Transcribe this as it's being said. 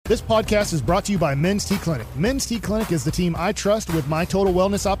This podcast is brought to you by Men's T Clinic. Men's T Clinic is the team I trust with my total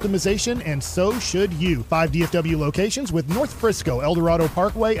wellness optimization, and so should you. 5 DFW locations with North Frisco, El Dorado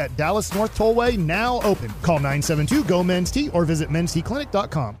Parkway at Dallas North Tollway now open. Call 972-GO-MEN'S-T or visit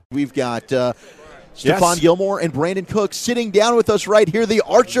mensteclinic.com. We've got Stephon Gilmore and Brandin Cooks sitting down with us right here, the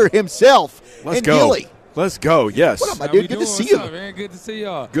Archer himself. Let's go. Gilly. Let's go, yes. What up, my dude? Good to see you. What's up, man? Good to see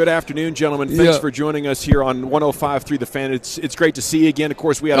y'all. Good afternoon, gentlemen. Thanks for joining us here on 105.3 The Fan. It's great to see you again. Of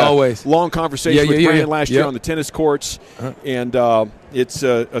course, we had a long conversation with Brandon last year on the tennis courts, and it's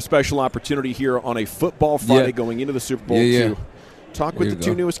a special opportunity here on a football Friday going into the Super Bowl to talk with the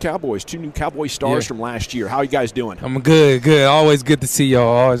two newest Cowboys, two new Cowboy stars from last year. How are you guys doing? I'm good. Always good to see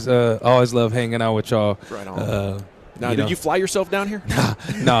y'all. Always love hanging out with y'all. Right on. Now, did you fly yourself down here?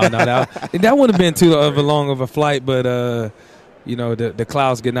 No. That wouldn't have been too long of a flight, but the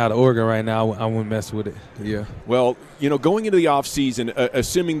clouds getting out of Oregon right now, I wouldn't mess with it. Yeah. Well, going into the offseason,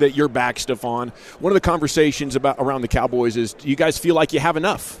 assuming that you're back, Stephon, one of the conversations around the Cowboys is, do you guys feel like you have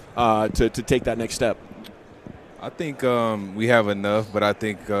enough to take that next step? I think we have enough, but I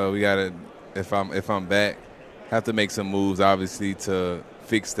think we got to, if I'm back, have to make some moves, obviously, to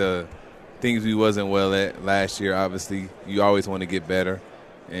fix the things we wasn't well at last year. Obviously, you always want to get better,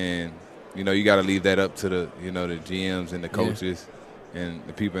 and you got to leave that up to the the GMs and the coaches and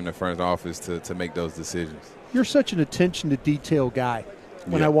the people in the front office to make those decisions. You're such an attention to detail guy.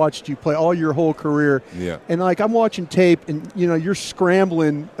 When I watched you play all your whole career, and I'm watching tape, and you're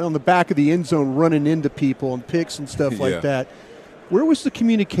scrambling on the back of the end zone, running into people and picks and stuff like that. Where was the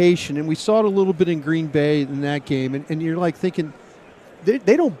communication? And we saw it a little bit in Green Bay in that game, and you're like thinking,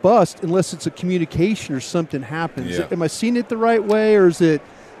 they don't bust unless it's a communication or something happens. Am I seeing it the right way, or is it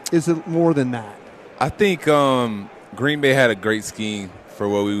more than that? I think Green Bay had a great scheme for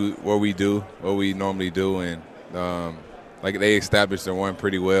what we normally do, and like they established their run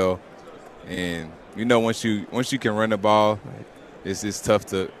pretty well. And once you can run the ball, it's tough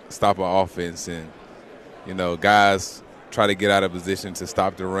to stop an offense, and guys try to get out of position to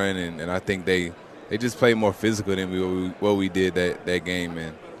stop the run, and I think they just played more physical than what we did that game,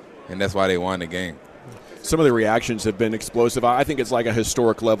 and that's why they won the game. Some of the reactions have been explosive. I think it's like a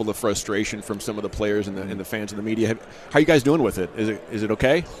historic level of frustration from some of the players and the fans and the media. How are you guys doing with it? Is it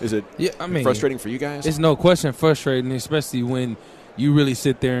okay? Is it frustrating for you guys? It's no question frustrating, especially when you really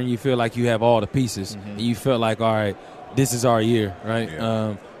sit there and you feel like you have all the pieces, and you feel like, all right, this is our year, right?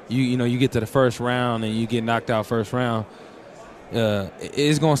 Yeah. You get to the first round and you get knocked out first round.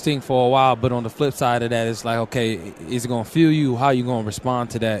 It's going to sting for a while, but on the flip side of that, it's like, okay, is it going to feel you? How are you going to respond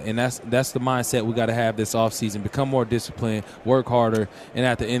to that? And that's the mindset we got to have this offseason. Become more disciplined, work harder, and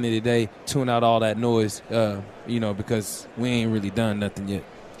at the end of the day, tune out all that noise, because we ain't really done nothing yet.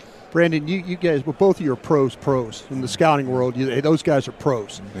 Brandon, you guys, well, both of you are pros in the scouting world. Those guys are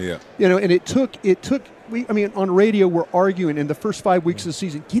pros. Yeah. And it took. On radio, we're arguing in the first 5 weeks of the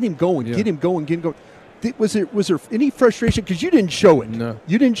season. Get him going. Get him going. Was there any frustration because you didn't show it? No,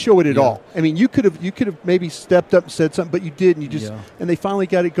 you didn't show it at all. I mean, you could have maybe stepped up and said something, but you didn't. And they finally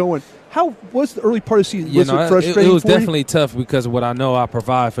got it going. How was the early part of the season? Was it frustrating? It was definitely tough because of what I know I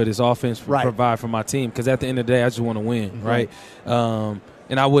provide for this offense, provide for my team. Because at the end of the day, I just want to win, right?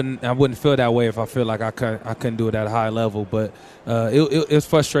 And I wouldn't feel that way if I feel like I couldn't do it at a high level. But it was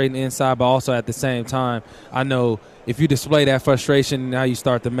frustrating inside, but also at the same time, I know if you display that frustration, now you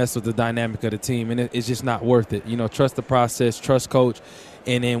start to mess with the dynamic of the team, and it's just not worth it. Trust the process, trust coach,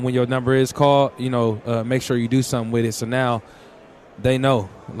 and then when your number is called, make sure you do something with it. So now they know.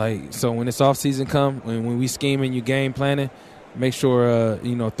 So when this offseason comes, when we scheming, you game planning, make sure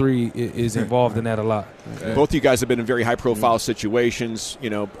 3 is involved in that a lot. Both of you guys have been in very high-profile situations,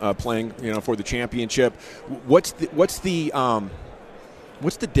 playing for the championship. What's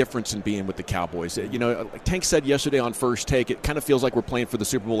the difference in being with the Cowboys? Like Tank said yesterday on First Take, it kind of feels like we're playing for the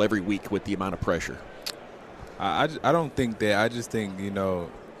Super Bowl every week with the amount of pressure. I don't think that. I just think,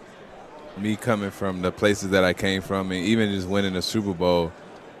 me coming from the places that I came from, and even just winning the Super Bowl,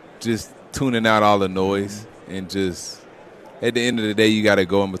 just tuning out all the noise, and just at the end of the day, you got to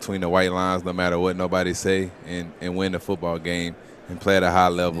go in between the white lines no matter what nobody say, and win the football game and play at a high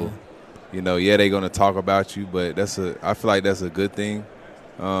level. They're going to talk about you, but I feel like that's a good thing.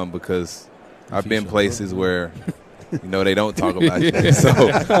 Because I've been places where, they don't talk about you.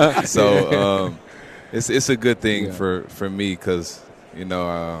 So it's a good thing for me because,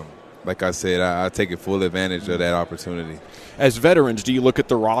 like I said, I take full advantage of that opportunity. As veterans, do you look at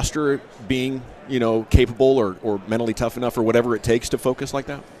the roster being, capable or mentally tough enough or whatever it takes to focus like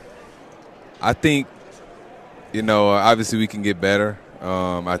that? I think, obviously we can get better.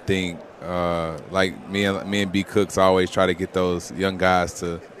 I think like me and B Cooks always try to get those young guys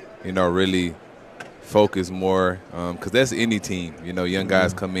to really focus more, because that's any team. Young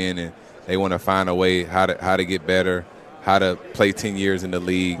guys come in and they want to find a way how to get better, how to play 10 years in the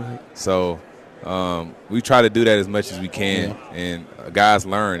league. So we try to do that as much as we can, and guys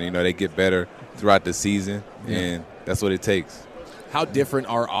learn. They get better throughout the season, and that's what it takes. How different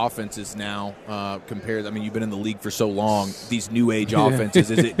are offenses now compared? I mean, you've been in the league for so long. These new age offenses,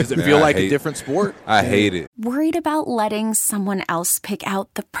 does it feel like a different sport? I hate it. Worried about letting someone else pick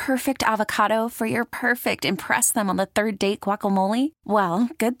out the perfect avocado for your perfect impress them on the third date guacamole? Well,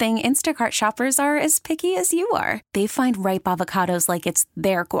 good thing Instacart shoppers are as picky as you are. They find ripe avocados like it's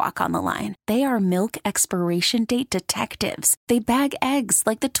their guac on the line. They are milk expiration date detectives. They bag eggs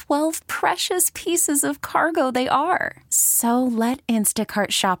like the 12 precious pieces of cargo they are. So let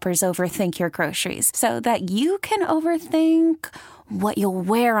Instacart shoppers overthink your groceries so that you can overthink what you'll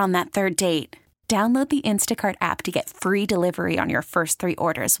wear on that third date. Download the Instacart app to get free delivery on your first 3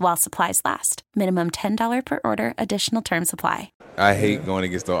 orders while supplies last. Minimum $10 per order. Additional terms apply. I hate going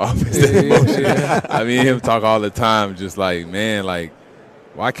against the offensive emotion. I mean, him talk all the time, just like, man, like,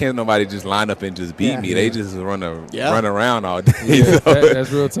 why can't nobody just line up and just beat me? They just run around all day. So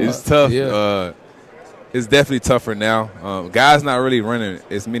that's real tough. It's tough. Yeah. It's definitely tougher now. Guys not really running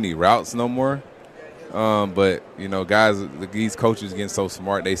as many routes no more. But, guys, these coaches getting so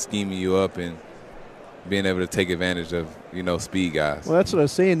smart, they scheming you up and being able to take advantage of, speed guys. Well, that's what I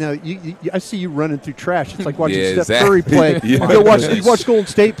was saying. Now, I see you running through trash. It's like watching Steph Curry play. You watch Golden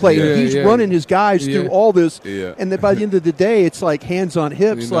State play. He's running his guys through all this. Yeah. And then by the end of the day, it's like hands on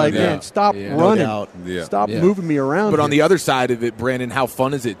hips. Man, stop running. No stop moving me around. But on the other side of it, Brandon, how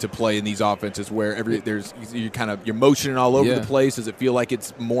fun is it to play in these offenses where you're motioning all over the place? Does it feel like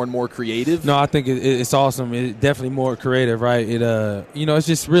it's more and more creative? No, I think it's awesome. It's definitely more creative, right? It's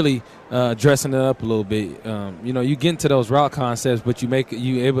just really dressing it up a little bit. You get into those route concepts, but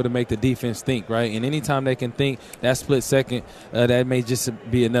you able to make the defense think, right? And anytime they can think that split second, that may just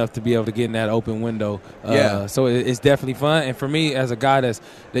be enough to be able to get in that open window. So it's definitely fun. And for me, as a guy that's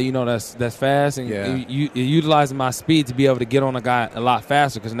fast and utilizing my speed to be able to get on a guy a lot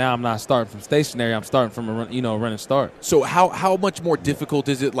faster, because now I'm not starting from stationary. I'm starting from a running start. So how much more difficult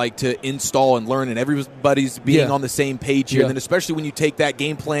is it like to install and learn, and everybody's being on the same page here, and then especially when you take that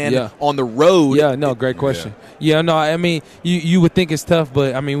game plan on the road? Yeah, no, great question. I mean, you would think it's tough,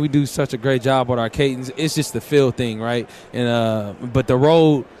 but I mean, we do such a great job with our cadence. It's just the feel thing, right? And but the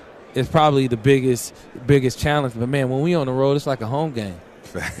road is probably the biggest challenge. But man, when we on the road, it's like a home game.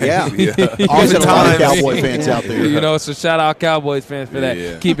 Yeah. All the time. Cowboy fans out there. So shout out Cowboys fans for that.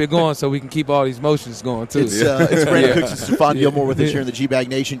 Yeah. Keep it going so we can keep all these motions going, too. It's Brandin Cooks and Stephon Gilmore with us here in the GBag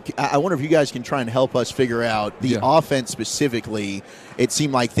Nation. I wonder if you guys can try and help us figure out the offense specifically. It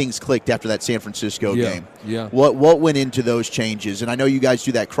seemed like things clicked after that San Francisco game. Yeah. What went into those changes? And I know you guys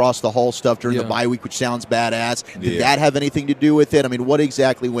do that cross-the-hall stuff during the bye week, which sounds badass. Did that have anything to do with it? I mean, what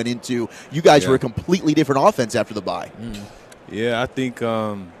exactly went into – you guys were a completely different offense after the bye. Yeah, I think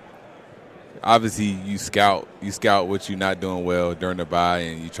obviously you scout what you're not doing well during the bye,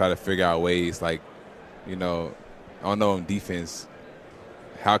 and you try to figure out ways like, I don't know, in defense,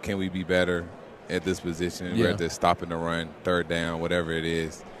 how can we be better at this position, whether it's stopping the run, third down, whatever it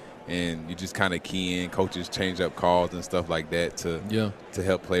is. And you just kind of key in. Coaches change up calls and stuff like that to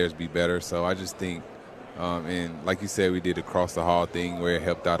help players be better. So I just think, and like you said, we did a cross-the-hall thing where it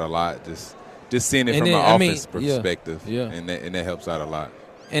helped out a lot, just seeing it from an offense perspective, and that helps out a lot.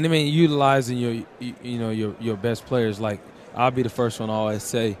 And I mean, utilizing your best players. Like, I'll be the first one to always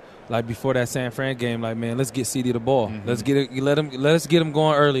say, like before that San Fran game, like, man, let's get CD the ball. Mm-hmm. Let us get him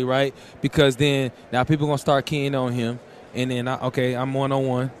going early, right? Because then now people gonna start keying on him, and then I'm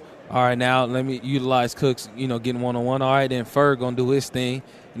 1-on-1. All right, now let me utilize Cooks, getting 1-on-1. All right, then Ferg going to do his thing,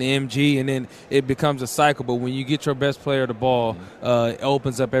 the MG, and then it becomes a cycle. But when you get your best player the ball, it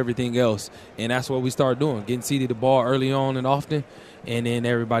opens up everything else. And that's what we start doing, getting CD the ball early on and often, and then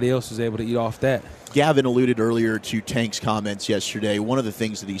everybody else was able to eat off that. Gavin alluded earlier to Tank's comments yesterday. One of the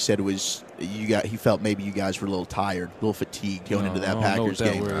things that he said was he felt maybe you guys were a little tired, a little fatigued going into that Packers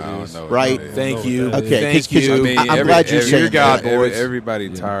game. Right? Thank you. Okay. Thank you. I'm glad you're saying that. Everybody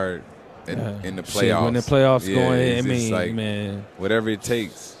tired in the playoffs. When the playoffs going, I mean, like, man, whatever it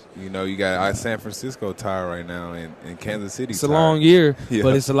takes. You got San Francisco tired right now, and Kansas City. It's a long year,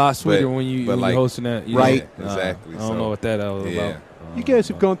 but it's a lot sweeter when you're hosting that. Right? Exactly. I don't know what that was about. You guys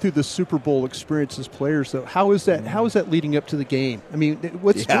have gone through the Super Bowl experience as players, though. How is that leading up to the game? I mean,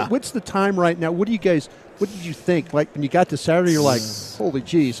 what's the time right now? What did you think? Like, when you got to Saturday, you're like, holy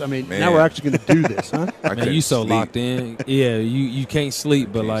jeez. I mean, now we're actually going to do this, huh? Man, you so locked in. Yeah, you can't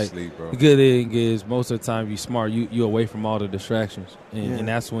sleep, but the good thing is most of the time you're smart. You're away from all the distractions. And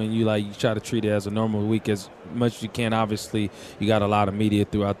that's when you try to treat it as a normal week as much as you can. Obviously, you got a lot of media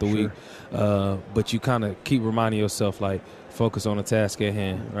throughout the week. But you kind of keep reminding yourself, focus on the task at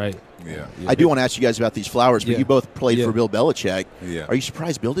hand, right? Yeah. I do want to ask you guys about these flowers, but you both played for Bill Belichick. Yeah. Are you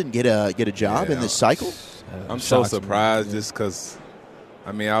surprised Bill didn't get a job in this cycle? I'm so surprised just because,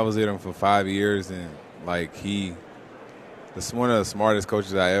 I was with him for 5 years, and he's one of the smartest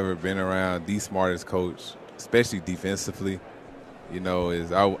coaches I ever been around, the smartest coach, especially defensively.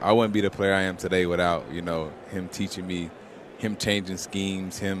 I wouldn't be the player I am today without, him teaching me, him changing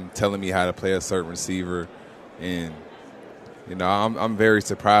schemes, him telling me how to play a certain receiver, and I'm very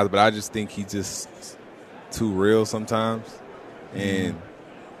surprised, but I just think he's just too real sometimes, and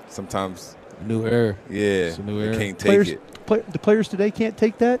sometimes new era. Yeah, new era. Can't take it. The players today can't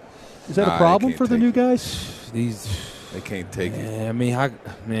take that. Is that a problem for the new guys? They can't take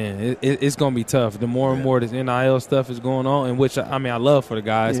it. It's going to be tough. The more and more this NIL stuff is going on, and which I love for the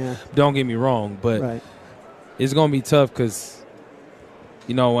guys. Yeah. Don't get me wrong, but it's going to be tough because.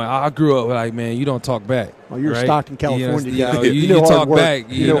 I grew up you don't talk back. Well, you're right? Stockton, California guy. You talk back.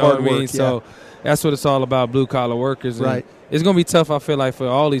 You know what I mean? So that's what it's all about, blue-collar workers. And right. It's going to be tough, I feel like, for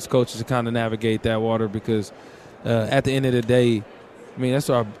all these coaches to kind of navigate that water because at the end of the day, that's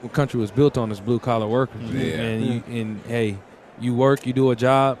what our country was built on is blue-collar workers. Yeah. And you work, you do a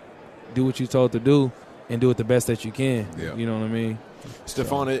job, do what you're told to do, and do it the best that you can. Yeah. You know what I mean?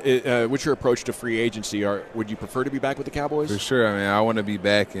 Stephon, what's your approach to free agency? Would you prefer to be back with the Cowboys? For sure. I want to be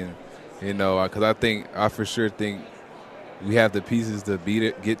back, and because I for sure think we have the pieces to beat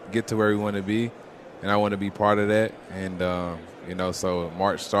it, get to where we want to be, and I want to be part of that. And so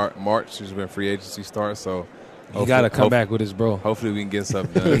March is when free agency starts. So you got to come back with us, bro. Hopefully we can get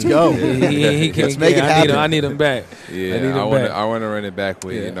something done. Let's go. He can't make it happen. I need him back. Yeah, I want to run it back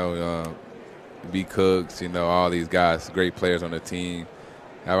with B. Cooks, all these guys, great players on the team.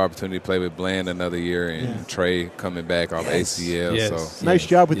 Have opportunity to play with Bland another year and Trey coming back off ACL. Yes. So nice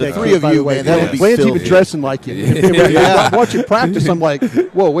job with that. Three of you, man. That would be Bland's even dressing like you. Watching practice, I'm like,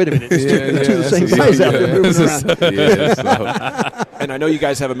 whoa, wait a minute. It's two of the same guys out there moving around. And I know you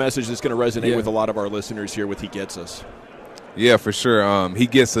guys have a message that's going to resonate with a lot of our listeners here with He Gets Us. Yeah, for sure. He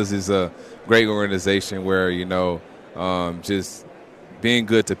Gets Us is a great organization where, just being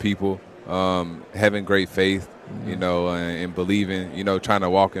good to people. Having great faith, and believing, trying to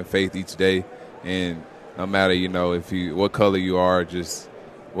walk in faith each day, and no matter, what color you are, just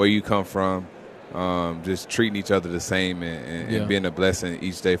where you come from, just treating each other the same and being a blessing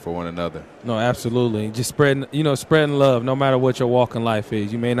each day for one another. No, absolutely. Just spreading love, no matter what your walk in life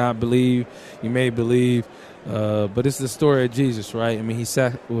is. You may not believe, you may believe, but it's the story of Jesus, right? He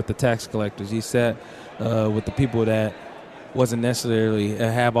sat with the tax collectors. He sat with the people that wasn't necessarily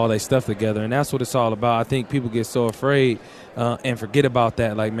have all their stuff together, and that's what it's all about. I think people get so afraid and forget about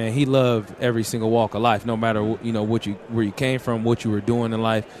that. He loved every single walk of life, no matter where you came from, what you were doing in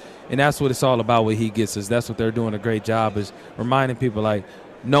life, and that's what it's all about. What He Gets Us. That's what they're doing a great job is reminding people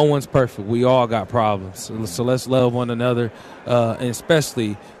no one's perfect. We all got problems, so let's love one another, and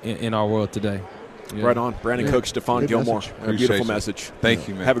especially in our world today. Yeah. Right on. Brandin Cooks, Stephon Gilmore. A beautiful message. Thank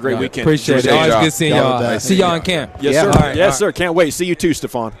you, man. Have a great weekend. Appreciate it. Always good seeing y'all. See y'all in camp. Yes, sir. Yes, sir. Can't wait. See you too,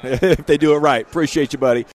 Stephon, if they do it right. Appreciate you, buddy.